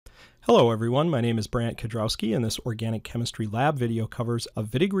Hello everyone, my name is Brant Kudrowski and this organic chemistry lab video covers a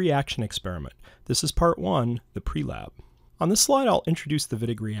Wittig reaction experiment. This is part 1, the Prelab. On this slide I'll introduce the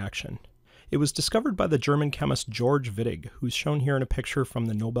Wittig reaction. It was discovered by the German chemist Georg Wittig, who's shown here in a picture from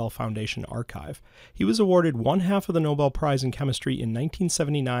the Nobel Foundation archive. He was awarded 1/2 of the Nobel Prize in Chemistry in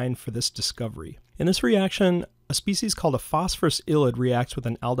 1979 for this discovery. In this reaction, a species called a phosphorus ylide reacts with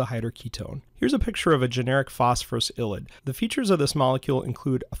an aldehyde or ketone. Here's a picture of a generic phosphorus ylide. The features of this molecule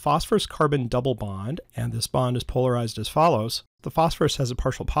include a phosphorus-carbon double bond, and this bond is polarized as follows. The phosphorus has a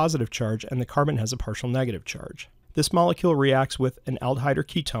partial positive charge, and the carbon has a partial negative charge. This molecule reacts with an aldehyde or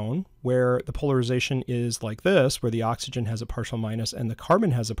ketone, where the polarization is like this, where the oxygen has a partial minus and the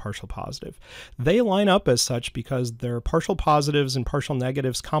carbon has a partial positive. They line up as such because their partial positives and partial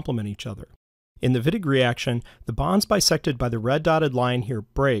negatives complement each other. In the Wittig reaction, the bonds bisected by the red dotted line here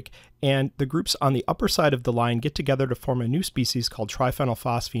break, and the groups on the upper side of the line get together to form a new species called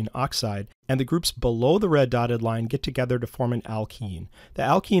triphenylphosphine oxide, and the groups below the red dotted line get together to form an alkene. The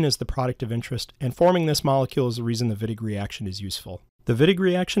alkene is the product of interest, and forming this molecule is the reason the Wittig reaction is useful. The Wittig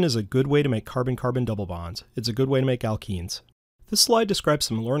reaction is a good way to make carbon-carbon double bonds. It's a good way to make alkenes. This slide describes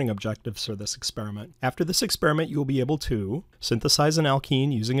some learning objectives for this experiment. After this experiment, you'll be able to synthesize an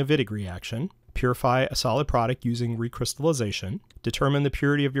alkene using a Wittig reaction, purify a solid product using recrystallization, determine the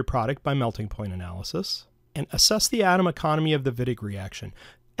purity of your product by melting point analysis, and assess the atom economy of the Wittig reaction.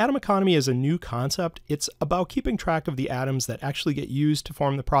 Atom economy is a new concept. It's about keeping track of the atoms that actually get used to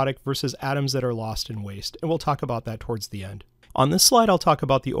form the product versus atoms that are lost in waste, and we'll talk about that towards the end. On this slide, I'll talk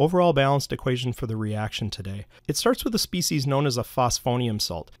about the overall balanced equation for the reaction today. It starts with a species known as a phosphonium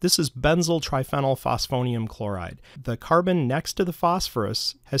salt. This is Benzyltriphenylphosphonium chloride. The carbon next to the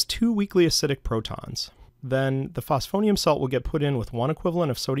phosphorus has 2 weakly acidic protons. Then the phosphonium salt will get put in with 1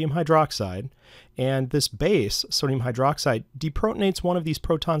 equivalent of sodium hydroxide, and this base, sodium hydroxide, deprotonates one of these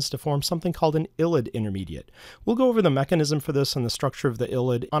protons to form something called an ylide intermediate. We'll go over the mechanism for this and the structure of the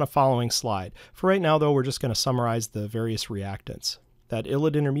ylide on a following slide. For right now, though, we're just going to summarize the various reactants. That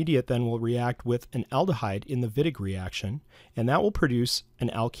ylide intermediate then will react with an aldehyde in the Wittig reaction, and that will produce an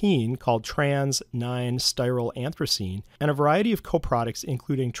alkene called trans-9-styroanthracene and a variety of coproducts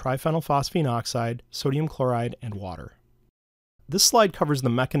including triphenylphosphine oxide, sodium chloride, and water. This slide covers the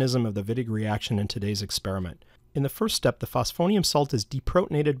mechanism of the Wittig reaction in today's experiment. In the first step, the phosphonium salt is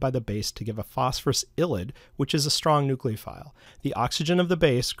deprotonated by the base to give a phosphorus ylide, which is a strong nucleophile. The oxygen of the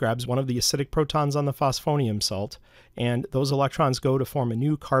base grabs one of the acidic protons on the phosphonium salt, and those electrons go to form a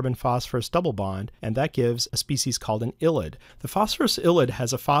new carbon-phosphorus double bond, and that gives a species called an ylide. The phosphorus ylide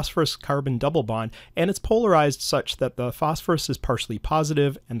has a phosphorus-carbon double bond, and it's polarized such that the phosphorus is partially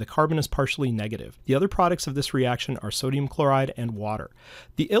positive and the carbon is partially negative. The other products of this reaction are sodium chloride and water.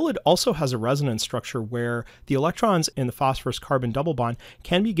 The ylide also has a resonance structure where the electrons in the phosphorus-carbon double bond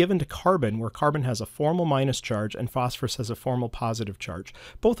can be given to carbon, where carbon has a formal minus charge and phosphorus has a formal positive charge.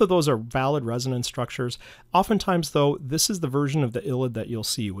 Both of those are valid resonance structures. Oftentimes, though, this is the version of the ylide that you'll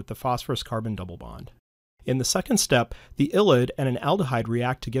see with the phosphorus-carbon double bond. In the second step, the ylide and an aldehyde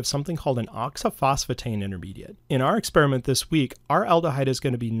react to give something called an oxaphosphetane intermediate. In our experiment this week, our aldehyde is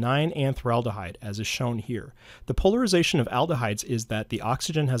going to be 9-anthraldehyde, as is shown here. The polarization of aldehydes is that the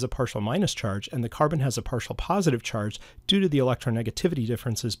oxygen has a partial minus charge and the carbon has a partial positive charge due to the electronegativity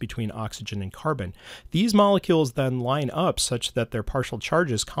differences between oxygen and carbon. These molecules then line up such that their partial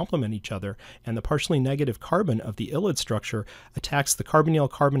charges complement each other, and the partially negative carbon of the ylide structure attacks the carbonyl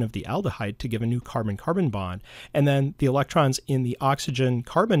carbon of the aldehyde to give a new carbon-carbon bond, and then the electrons in the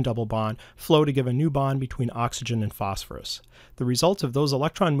oxygen-carbon double bond flow to give a new bond between oxygen and phosphorus. The result of those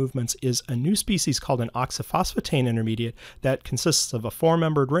electron movements is a new species called an oxaphosphetane intermediate that consists of a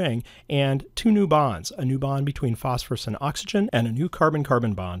 4-membered ring and 2 new bonds, a new bond between phosphorus and oxygen and a new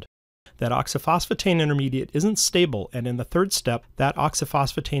carbon-carbon bond. That oxaphosphetane intermediate isn't stable, and in the third step, that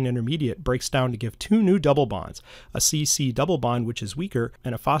oxaphosphetane intermediate breaks down to give 2 new double bonds, a C-C double bond, which is weaker,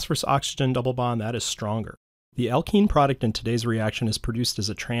 and a phosphorus-oxygen double bond that is stronger. The alkene product in today's reaction is produced as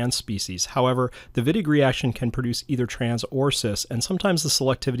a trans species. However, the Wittig reaction can produce either trans or cis, and sometimes the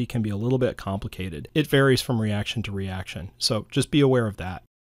selectivity can be a little bit complicated. It varies from reaction to reaction, so just be aware of that.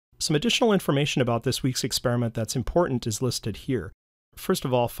 Some additional information about this week's experiment that's important is listed here. First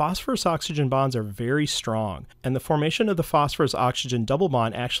of all, phosphorus-oxygen bonds are very strong, and the formation of the phosphorus-oxygen double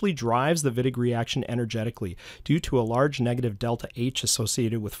bond actually drives the Wittig reaction energetically due to a large negative delta H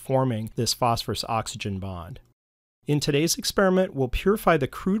associated with forming this phosphorus-oxygen bond. In today's experiment, we'll purify the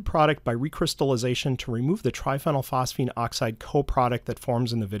crude product by recrystallization to remove the triphenylphosphine oxide coproduct that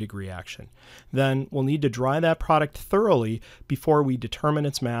forms in the Wittig reaction. Then we'll need to dry that product thoroughly before we determine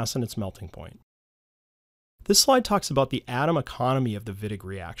its mass and its melting point. This slide talks about the atom economy of the Wittig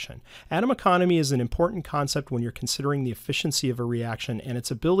reaction. Atom economy is an important concept when you're considering the efficiency of a reaction and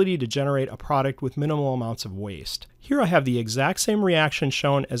its ability to generate a product with minimal amounts of waste. Here I have the exact same reaction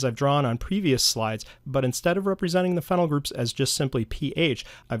shown as I've drawn on previous slides, but instead of representing the phenyl groups as just simply pH,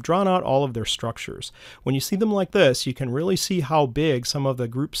 I've drawn out all of their structures. When you see them like this, you can really see how big some of the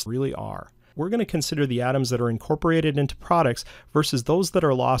groups really are. We're going to consider the atoms that are incorporated into products versus those that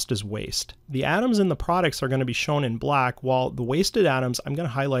are lost as waste. The atoms in the products are going to be shown in black, while the wasted atoms I'm going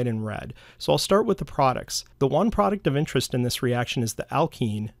to highlight in red. So I'll start with the products. The one product of interest in this reaction is the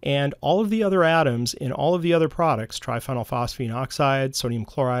alkene, and all of the other atoms in all of the other products, triphenylphosphine oxide, sodium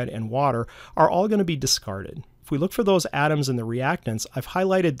chloride, and water, are all going to be discarded. If we look for those atoms in the reactants, I've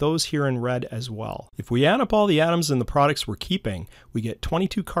highlighted those here in red as well. If we add up all the atoms in the products we're keeping, we get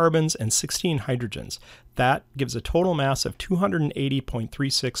 22 carbons and 16 hydrogens. That gives a total mass of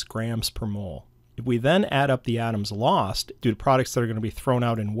 280.36 grams per mole. If we then add up the atoms lost due to products that are going to be thrown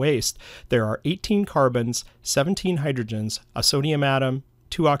out in waste, there are 18 carbons, 17 hydrogens, a sodium atom,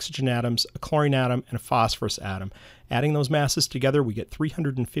 2 oxygen atoms, a chlorine atom, and a phosphorus atom. Adding those masses together, we get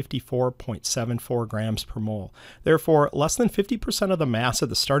 354.74 grams per mole. Therefore, less than 50% of the mass of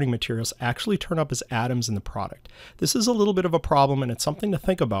the starting materials actually turn up as atoms in the product. This is a little bit of a problem, and it's something to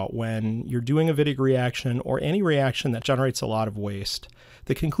think about when you're doing a Wittig reaction or any reaction that generates a lot of waste.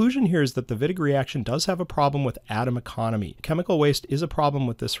 The conclusion here is that the Wittig reaction does have a problem with atom economy. Chemical waste is a problem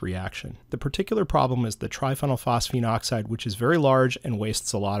with this reaction. The particular problem is the triphenylphosphine oxide, which is very large and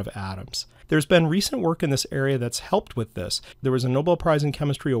wastes a lot of atoms. There's been recent work in this area that's helped with this. There was a Nobel Prize in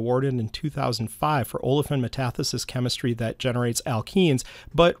Chemistry awarded in 2005 for olefin metathesis chemistry that generates alkenes,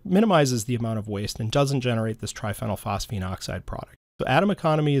 but minimizes the amount of waste and doesn't generate this triphenylphosphine oxide product. So atom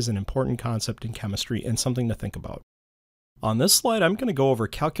economy is an important concept in chemistry and something to think about. On this slide, I'm going to go over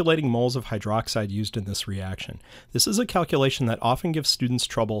calculating moles of hydroxide used in this reaction. This is a calculation that often gives students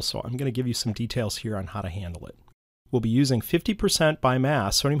trouble, so I'm going to give you some details here on how to handle it. We'll be using 50% by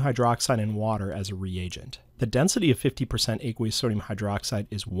mass sodium hydroxide and water as a reagent. The density of 50% aqueous sodium hydroxide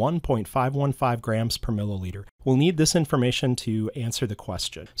is 1.515 grams per milliliter. We'll need this information to answer the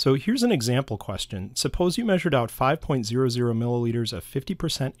question. So here's an example question. Suppose you measured out 5.00 milliliters of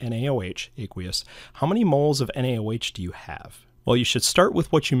 50% NaOH, aqueous. How many moles of NaOH do you have? Well, you should start with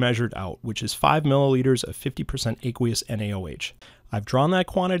what you measured out, which is 5 milliliters of 50% aqueous NaOH. I've drawn that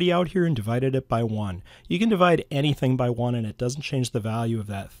quantity out here and divided it by 1. You can divide anything by 1 and it doesn't change the value of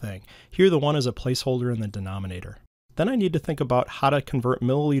that thing. Here the 1 is a placeholder in the denominator. Then I need to think about how to convert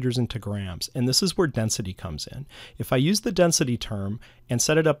milliliters into grams, and this is where density comes in. If I use the density term and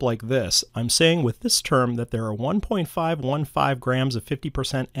set it up like this, I'm saying with this term that there are 1.515 grams of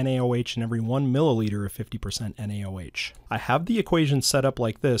 50% NaOH in every 1 milliliter of 50% NaOH. I have the equation set up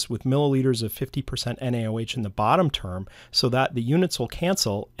like this with milliliters of 50% NaOH in the bottom term so that the units will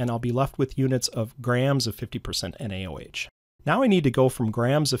cancel and I'll be left with units of grams of 50% NaOH. Now I need to go from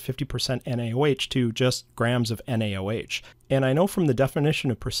grams of 50% NaOH to just grams of NaOH. And I know from the definition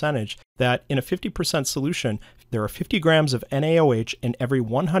of percentage that in a 50% solution, there are 50 grams of NaOH in every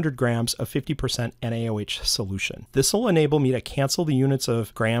 100 grams of 50% NaOH solution. This will enable me to cancel the units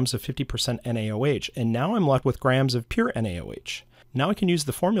of grams of 50% NaOH, and now I'm left with grams of pure NaOH. Now I can use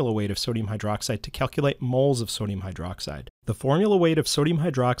the formula weight of sodium hydroxide to calculate moles of sodium hydroxide. The formula weight of sodium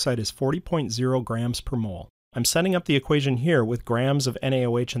hydroxide is 40.0 grams per mole. I'm setting up the equation here with grams of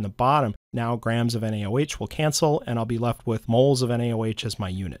NaOH in the bottom. Now grams of NaOH will cancel and I'll be left with moles of NaOH as my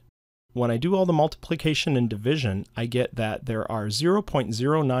unit. When I do all the multiplication and division, I get that there are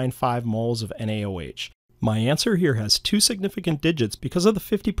 0.095 moles of NaOH. My answer here has 2 significant digits because of the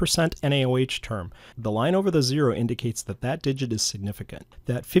 50% NaOH term. The line over the 0 indicates that that digit is significant.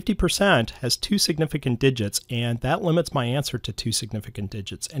 That 50% has 2 significant digits, and that limits my answer to 2 significant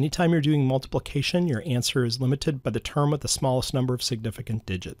digits. Anytime you're doing multiplication, your answer is limited by the term with the smallest number of significant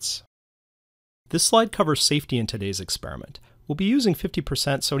digits. This slide covers safety in today's experiment. We'll be using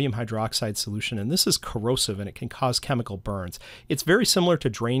 50% sodium hydroxide solution, and this is corrosive and it can cause chemical burns. It's very similar to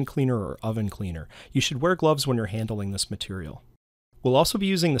drain cleaner or oven cleaner. You should wear gloves when you're handling this material. We'll also be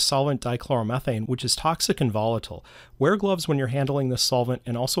using the solvent dichloromethane, which is toxic and volatile. Wear gloves when you're handling this solvent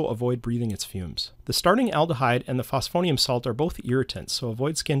and also avoid breathing its fumes. The starting aldehyde and the phosphonium salt are both irritants, so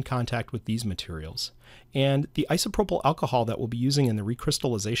avoid skin contact with these materials. And the isopropyl alcohol that we'll be using in the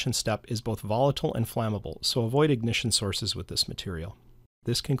recrystallization step is both volatile and flammable, so avoid ignition sources with this material.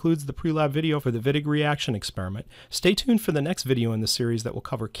 This concludes the Prelab video for the Wittig reaction experiment. Stay tuned for the next video in the series that will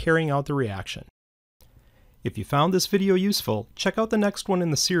cover carrying out the reaction. If you found this video useful, check out the next one in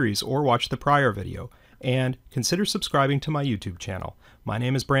the series or watch the prior video, and consider subscribing to my YouTube channel. My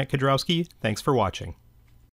name is Brant Kudrowski. Thanks for watching.